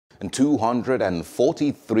and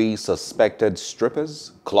 243 suspected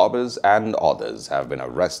strippers, clubbers and others have been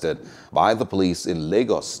arrested by the police in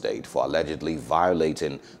Lagos State for allegedly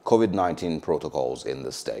violating COVID-19 protocols in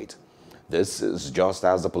the state. This is just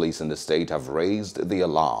as the police in the state have raised the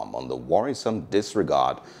alarm on the worrisome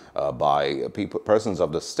disregard by persons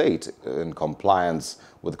of the state in compliance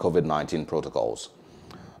with COVID-19 protocols.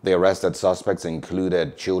 The arrested suspects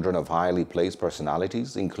included children of highly placed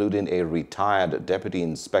personalities, including a retired Deputy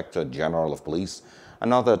Inspector General of Police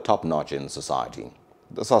and other top-notch in society.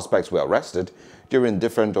 The suspects were arrested during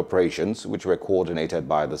different operations which were coordinated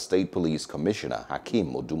by the State Police Commissioner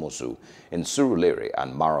Hakeem Odumosu in Surulere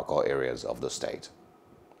and Maroko areas of the state.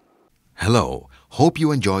 Hello, hope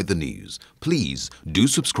you enjoyed the news. Please do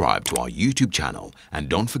subscribe to our YouTube channel and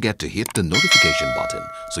don't forget to hit the notification button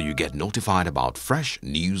so you get notified about fresh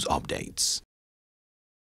news updates.